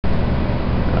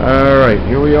Alright,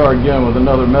 here we are again with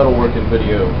another metalworking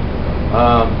video.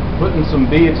 Putting some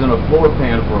beads in a floor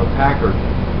pan for a Packard.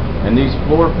 And these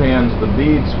floor pans, the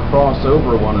beads cross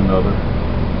over one another.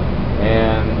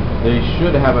 And they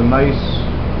should have a nice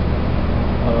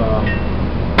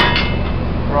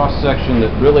cross section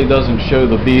that really doesn't show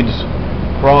the beads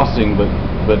crossing, but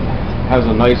has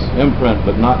a nice imprint,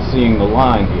 but not seeing the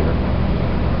line here.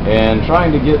 And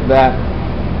trying to get that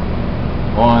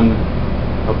on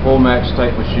a full match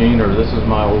type machine, or this is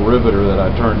my old riveter that I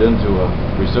turned into a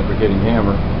reciprocating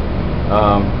hammer.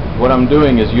 What I'm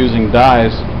doing is using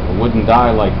dies, a wooden die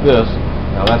like this.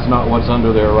 Now that's not what's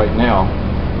under there right now.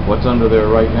 What's under there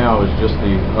right now is just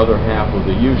the other half of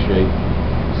the U shape.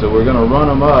 So we're going to run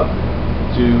them up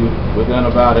to within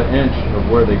about an inch of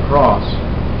where they cross,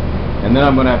 and then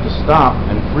I'm going to have to stop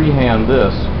and freehand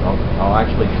this. I'll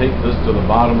actually tape this to the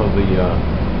bottom of the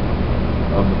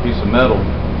piece of metal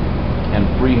and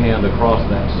freehand across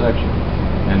that section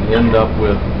and end up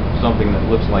with something that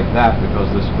looks like that, because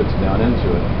this fits down into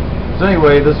it. So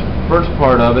anyway, this first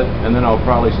part of it, and then I'll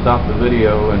probably stop the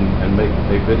video and make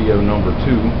a video number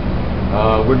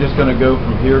 2. We're just going to go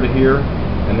from here to here,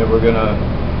 and then we're going to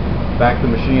back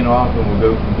the machine off and we'll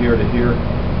go from here to here.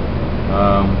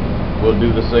 We'll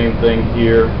do the same thing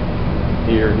here,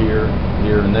 here, here,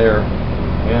 here, and there,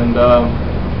 and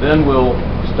then we'll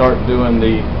start doing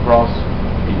the cross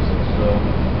pieces. So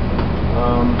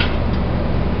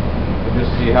we'll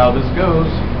just see how this goes.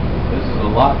 This is a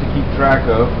lot to keep track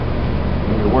of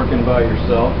when you're working by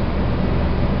yourself.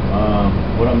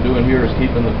 What I'm doing here is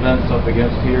keeping the fence up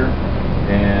against here,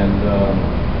 and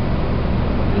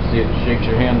you'll see it shakes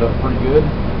your hand up pretty good,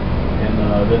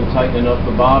 and then tightening up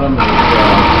the bottom.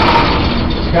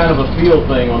 It's kind of a feel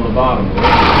thing on the bottom there.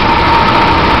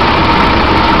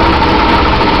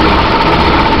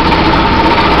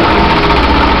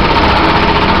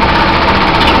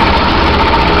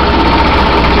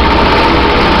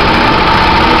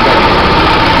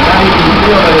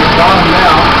 That it's bottomed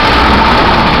out.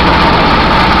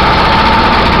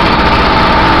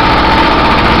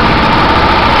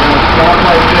 And start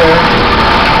right there.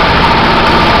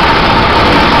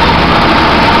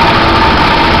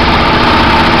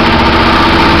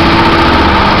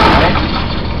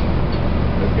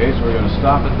 Okay, so we're going to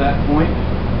stop at that point.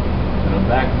 I'm going to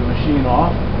back the machine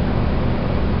off.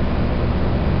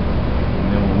 And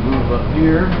then we'll move up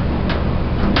here.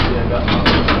 You see I got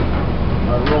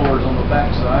my rollers on the back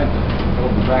side to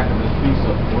hold the back of this piece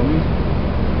up for me.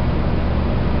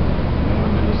 And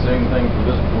we'll do the same thing for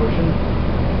this portion.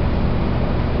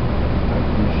 Back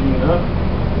the machine up.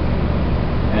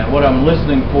 And what I'm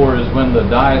listening for is when the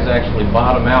dies actually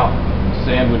bottom out and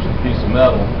sandwich the piece of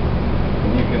metal.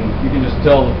 And you can just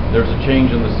tell there's a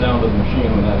change in the sound of the machine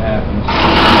when that happens.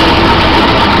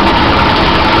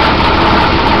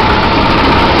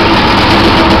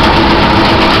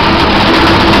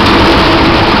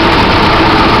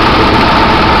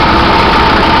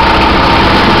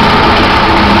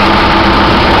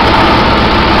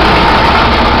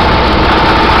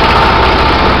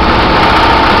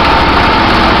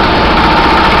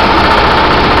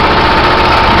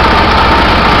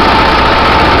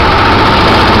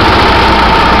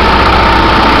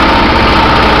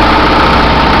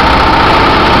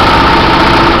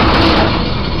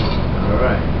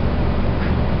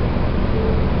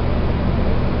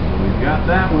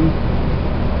 That one.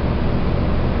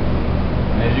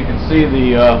 And as you can see,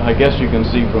 I guess you can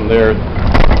see from there,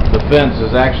 the fence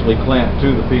is actually clamped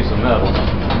to the piece of metal,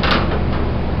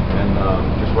 and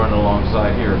just running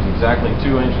alongside here. It's exactly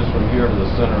 2 inches from here to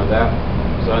the center of that,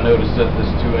 so I know to set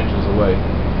this 2 inches away.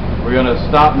 We're going to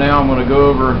stop now. I'm going to go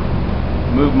over,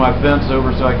 move my fence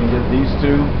over so I can get these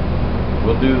two.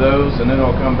 We'll do those, and then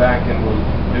I'll come back and we'll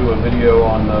do a video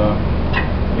on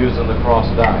using the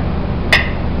cross die.